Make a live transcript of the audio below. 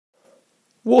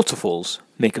Waterfalls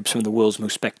make up some of the world's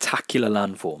most spectacular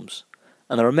landforms,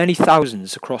 and there are many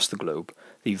thousands across the globe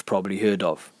that you've probably heard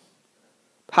of.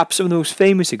 Perhaps some of the most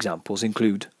famous examples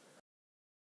include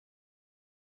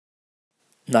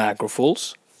Niagara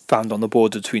Falls, found on the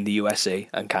border between the USA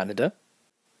and Canada,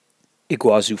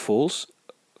 Iguazu Falls,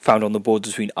 found on the border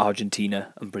between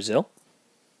Argentina and Brazil,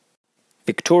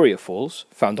 Victoria Falls,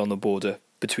 found on the border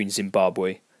between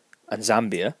Zimbabwe and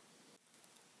Zambia,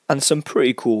 and some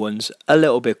pretty cool ones a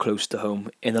little bit close to home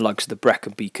in the likes of the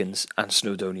Brecon Beacons and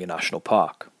Snowdonia National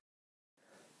Park.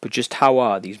 But just how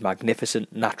are these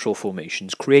magnificent natural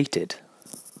formations created?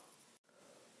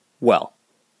 Well,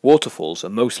 waterfalls are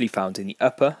mostly found in the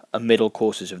upper and middle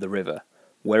courses of the river,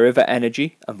 where river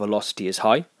energy and velocity is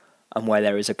high, and where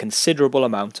there is a considerable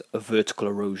amount of vertical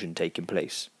erosion taking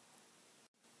place.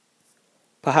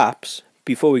 Perhaps,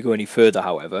 before we go any further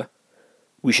however,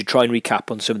 we should try and recap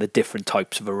on some of the different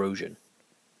types of erosion.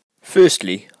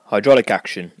 Firstly, hydraulic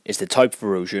action is the type of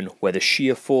erosion where the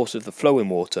sheer force of the flowing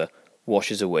water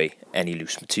washes away any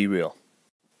loose material.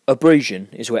 Abrasion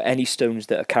is where any stones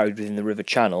that are carried within the river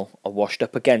channel are washed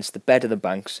up against the bed of the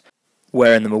banks,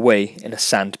 wearing them away in a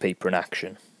sandpapering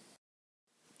action.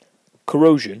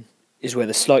 Corrosion is where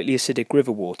the slightly acidic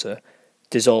river water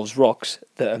dissolves rocks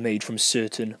that are made from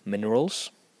certain minerals.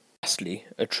 Lastly,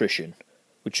 attrition,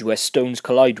 which is where stones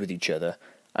collide with each other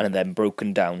and are then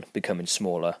broken down, becoming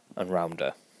smaller and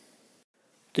rounder.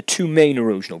 The two main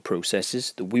erosional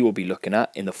processes that we will be looking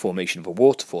at in the formation of a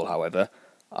waterfall, however,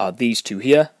 are these two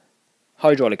here: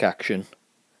 hydraulic action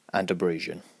and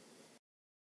abrasion.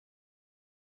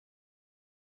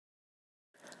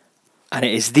 And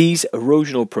it is these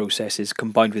erosional processes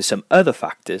combined with some other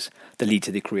factors that lead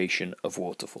to the creation of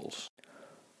waterfalls.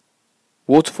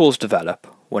 Waterfalls develop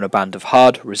when a band of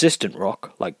hard, resistant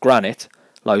rock, like granite,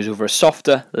 lies over a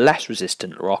softer, less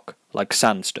resistant rock, like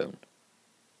sandstone.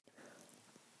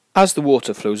 As the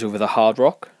water flows over the hard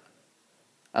rock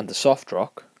and the soft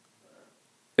rock,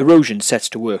 erosion sets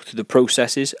to work through the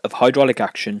processes of hydraulic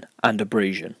action and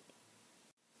abrasion.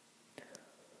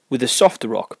 With the softer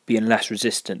rock being less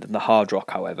resistant than the hard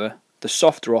rock, however, the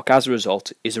softer rock as a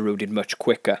result is eroded much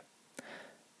quicker.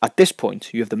 At this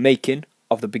point, you have the making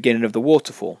of the beginning of the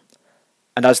waterfall,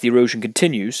 and as the erosion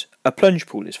continues, a plunge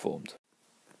pool is formed.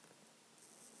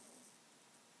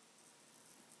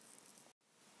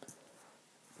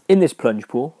 In this plunge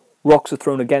pool, rocks are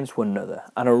thrown against one another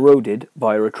and are eroded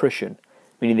via attrition,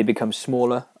 meaning they become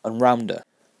smaller and rounder.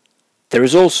 There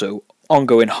is also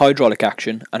ongoing hydraulic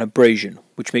action and abrasion,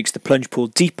 which makes the plunge pool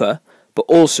deeper, but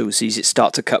also sees it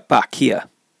start to cut back here.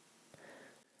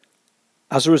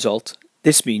 As a result,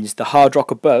 this means the hard rock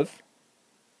above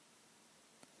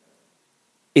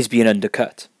is being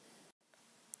undercut.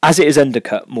 As it is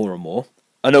undercut more and more,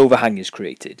 an overhang is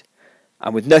created,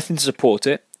 and with nothing to support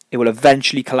it, it will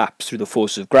eventually collapse through the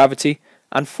force of gravity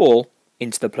and fall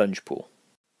into the plunge pool.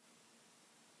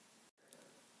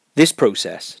 This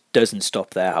process doesn't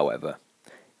stop there, however.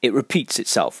 It repeats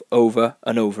itself over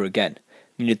and over again,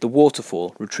 meaning that the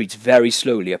waterfall retreats very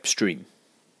slowly upstream.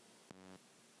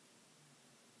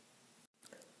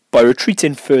 By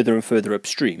retreating further and further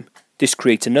upstream, this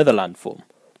creates another landform,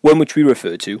 one which we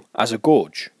refer to as a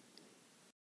gorge.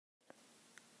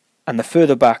 And the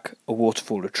further back a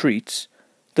waterfall retreats,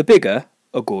 the bigger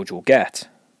a gorge will get.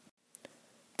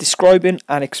 Describing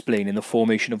and explaining the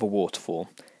formation of a waterfall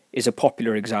is a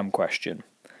popular exam question.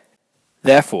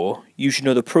 Therefore, you should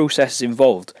know the processes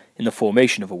involved in the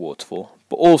formation of a waterfall,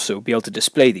 but also be able to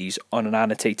display these on an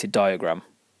annotated diagram.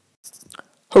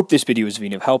 Hope this video has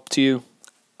been of help to you,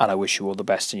 and I wish you all the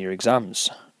best in your exams.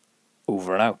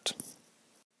 Over and out.